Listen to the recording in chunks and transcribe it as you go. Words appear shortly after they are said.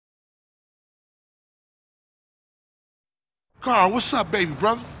Carl, what's up, baby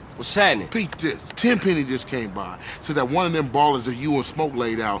brother? What's happening? Peep this. Tenpenny just came by. Said that one of them ballers that you and Smoke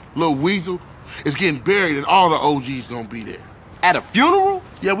laid out, Lil Weasel, is getting buried and all the OGs gonna be there. At a funeral?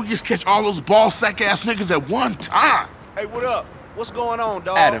 Yeah, we just catch all those ball sack ass niggas at one time. Hey, what up? What's going on,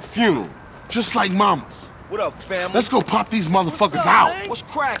 dog? At a funeral. Just like mamas. What up, family? Let's go pop these motherfuckers What's up, out. man? What's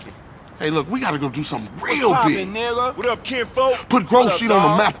cracking? Hey, look, we gotta go do something real big. Nigga? What up, kinfolk? Put Grove Street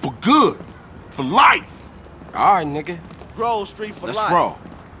on the map for good. For life. All right, nigga. Grove Street for life. Let's roll.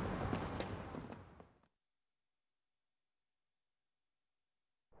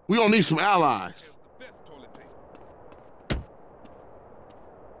 We gonna need some allies.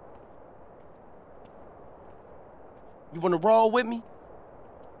 You wanna roll with me?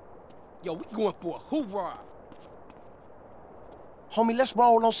 Yo, we going for a hoorah. Homie, let's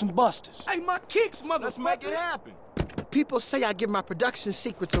roll on some busters. Hey, my kicks, motherfucker. Let's make it happen. People say I give my production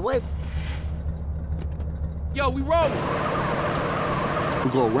secrets away. Yo, we rolling.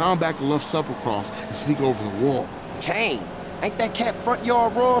 We go around back to left Sepulcros and sneak over the wall. Payne, ain't that cat front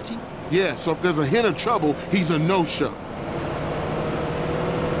yard royalty? Yeah, so if there's a hint of trouble, he's a no-show.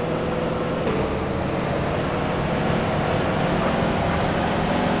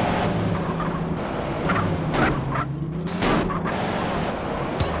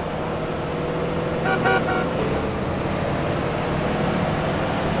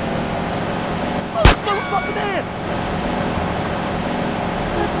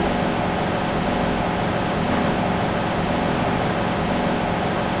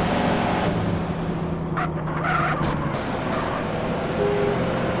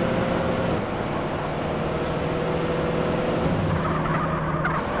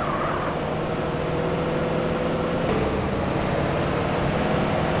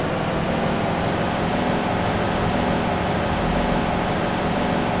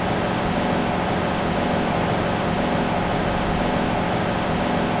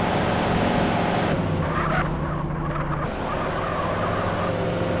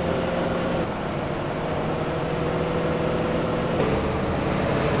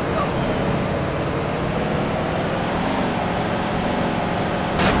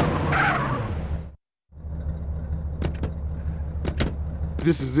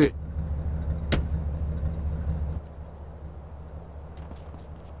 This is it.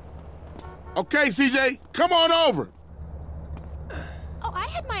 Okay, CJ, come on over. Oh, I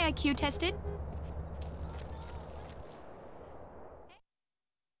had my IQ tested.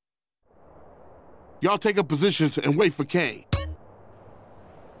 Y'all take up positions and wait for Kane.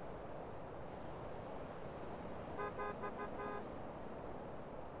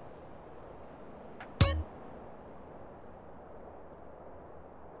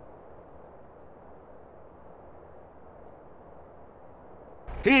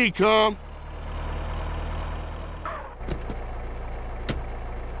 Here he come.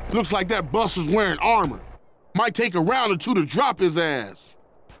 Looks like that buster's wearing armor. Might take a round or two to drop his ass.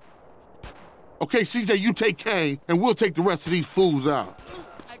 Okay, CJ, you take Kane, and we'll take the rest of these fools out.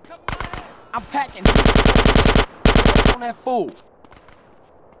 I'm packing on that fool.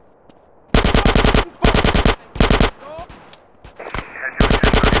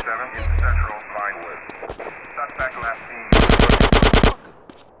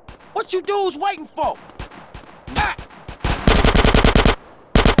 What you dudes waiting for? Ah!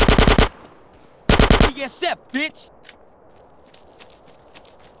 Accept, bitch.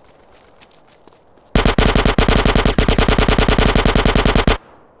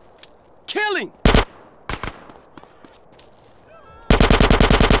 Killing.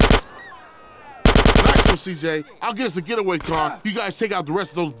 Nice one, CJ. I'll get us a getaway car. You guys take out the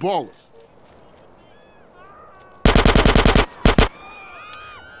rest of those ballers.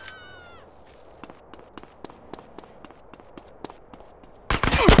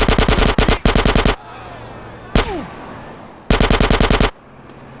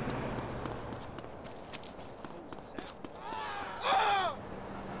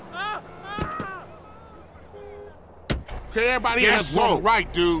 Okay, everybody else roll.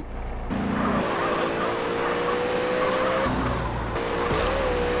 Right, dude.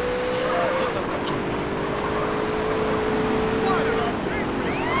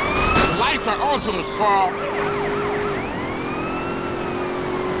 The lights are on to us, Carl.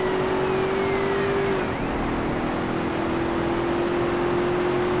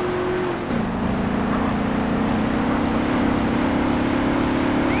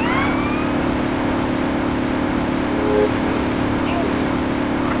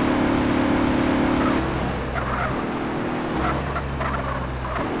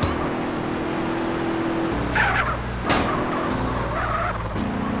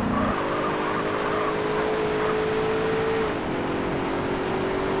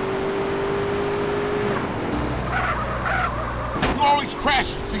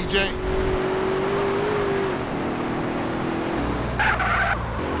 crash it, CJ.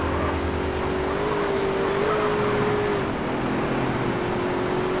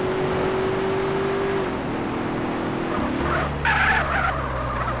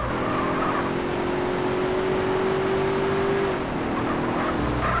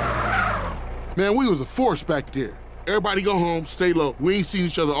 Man, we was a force back there. Everybody go home, stay low. We ain't seen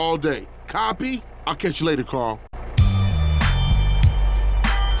each other all day. Copy? I'll catch you later, Carl.